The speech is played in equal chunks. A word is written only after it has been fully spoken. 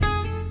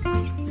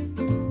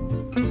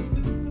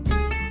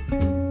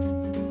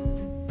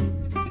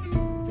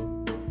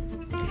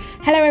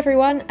Hello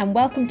everyone and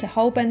welcome to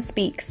Holborn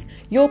Speaks,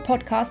 your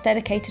podcast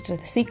dedicated to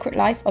the secret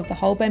life of the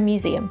Holborn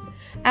Museum.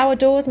 Our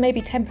doors may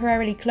be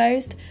temporarily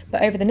closed,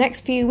 but over the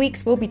next few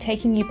weeks we'll be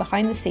taking you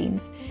behind the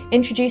scenes,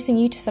 introducing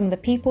you to some of the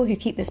people who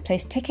keep this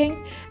place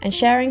ticking and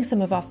sharing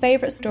some of our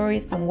favourite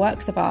stories and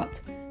works of art.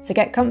 So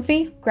get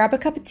comfy, grab a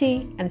cup of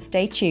tea and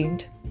stay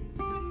tuned.